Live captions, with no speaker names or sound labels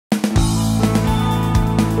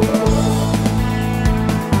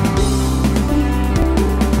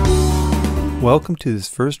Welcome to this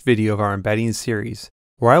first video of our embedding series,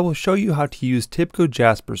 where I will show you how to use typical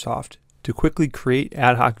Jaspersoft to quickly create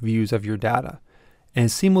ad hoc views of your data and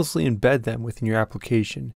seamlessly embed them within your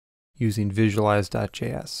application using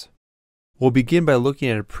Visualize.js. We'll begin by looking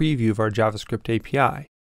at a preview of our JavaScript API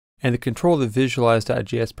and the control that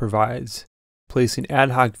Visualize.js provides, placing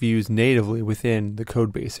ad hoc views natively within the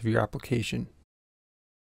codebase of your application.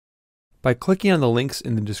 By clicking on the links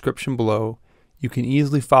in the description below, you can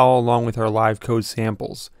easily follow along with our live code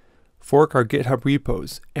samples, fork our GitHub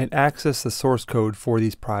repos, and access the source code for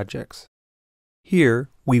these projects. Here,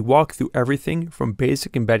 we walk through everything from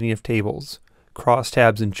basic embedding of tables,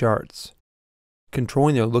 crosstabs and charts,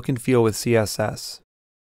 controlling their look and feel with CSS,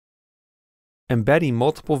 embedding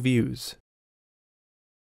multiple views,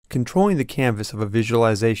 controlling the canvas of a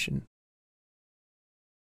visualization,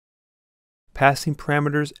 passing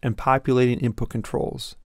parameters and populating input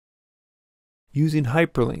controls, using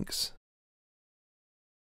hyperlinks,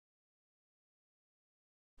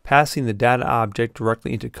 passing the data object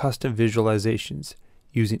directly into custom visualizations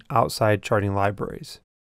using outside charting libraries,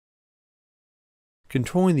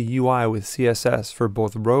 controlling the UI with CSS for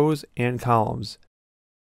both rows and columns,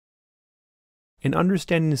 and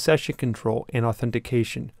understanding session control and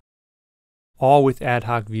authentication, all with ad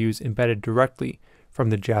hoc views embedded directly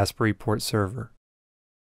from the Jasper report server.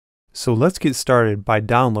 So let's get started by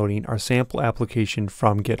downloading our sample application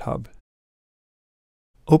from GitHub.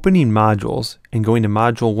 Opening modules and going to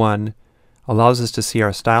module 1 allows us to see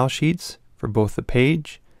our style sheets for both the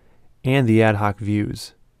page and the ad hoc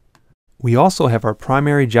views. We also have our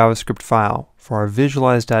primary JavaScript file for our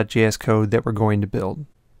Visualize.js code that we're going to build.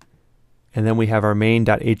 And then we have our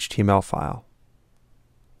main.html file.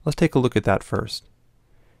 Let's take a look at that first.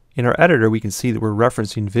 In our editor, we can see that we're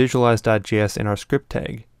referencing Visualize.js in our script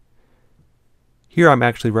tag. Here I'm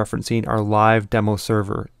actually referencing our live demo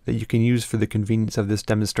server that you can use for the convenience of this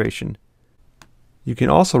demonstration. You can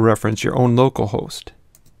also reference your own local host.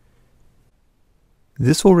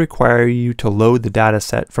 This will require you to load the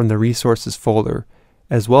dataset from the resources folder,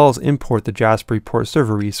 as well as import the Jasper report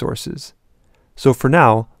server resources. So for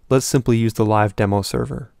now, let's simply use the live demo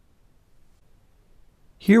server.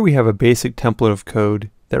 Here we have a basic template of code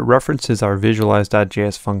that references our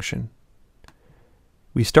Visualize.js function.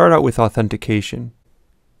 We start out with authentication.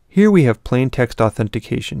 Here we have plain text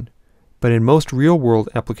authentication, but in most real-world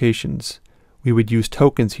applications, we would use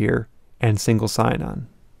tokens here and single sign-on.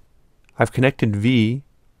 I've connected V,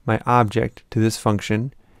 my object, to this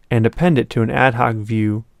function and append it to an ad hoc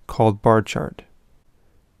view called bar chart.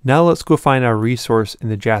 Now let's go find our resource in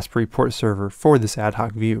the Jasper report server for this ad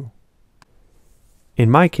hoc view.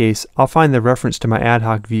 In my case, I'll find the reference to my ad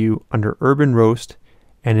hoc view under Urban Roast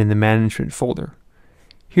and in the Management folder.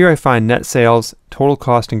 Here I find net sales, total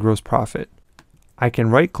cost, and gross profit. I can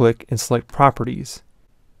right-click and select Properties.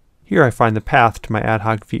 Here I find the path to my ad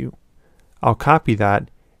hoc view. I'll copy that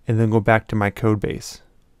and then go back to my code base.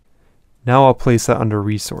 Now I'll place that under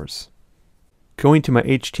Resource. Going to my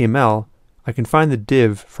HTML, I can find the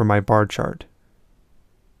div for my bar chart.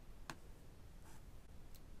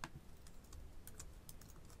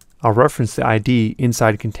 I'll reference the ID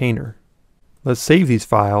inside container. Let's save these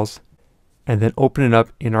files and then open it up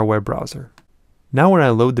in our web browser. Now when I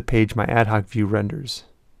load the page, my ad hoc view renders.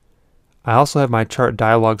 I also have my chart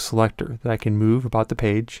dialog selector that I can move about the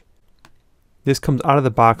page. This comes out of the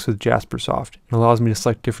box with Jaspersoft and allows me to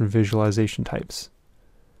select different visualization types.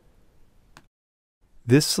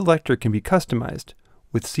 This selector can be customized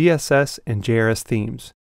with CSS and JRS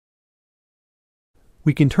themes.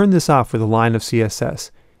 We can turn this off with a line of CSS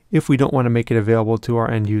if we don't want to make it available to our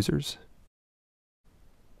end users.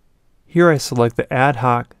 Here I select the ad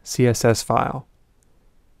hoc CSS file,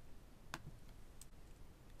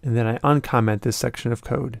 and then I uncomment this section of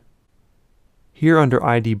code. Here under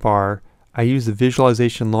ID bar, I use the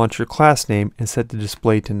Visualization Launcher class name and set the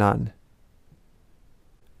display to none.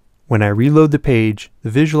 When I reload the page, the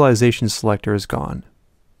visualization selector is gone.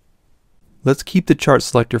 Let's keep the chart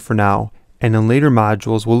selector for now, and in later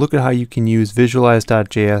modules we'll look at how you can use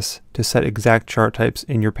Visualize.js to set exact chart types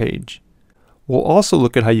in your page. We'll also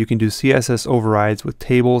look at how you can do CSS overrides with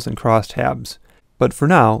tables and crosstabs. But for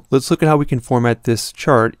now, let's look at how we can format this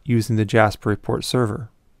chart using the Jasper report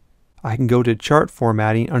server. I can go to chart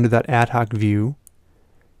formatting under that ad hoc view,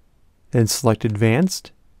 then select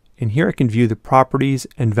advanced, and here I can view the properties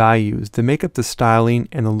and values that make up the styling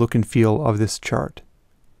and the look and feel of this chart.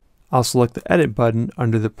 I'll select the edit button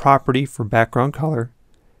under the property for background color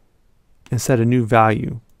and set a new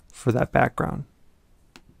value for that background.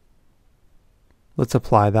 Let's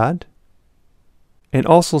apply that. and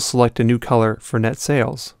also select a new color for net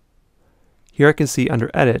sales. Here I can see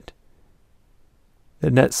under Edit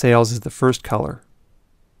The net sales is the first color.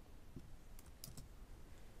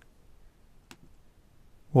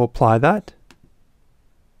 We'll apply that,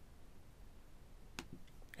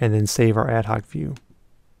 and then save our ad hoc view.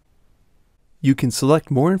 You can select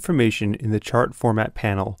more information in the Chart Format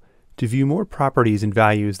panel to view more properties and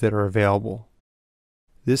values that are available.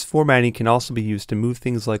 This formatting can also be used to move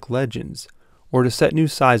things like legends, or to set new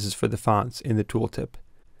sizes for the fonts in the tooltip,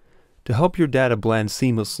 to help your data blend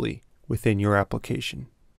seamlessly within your application.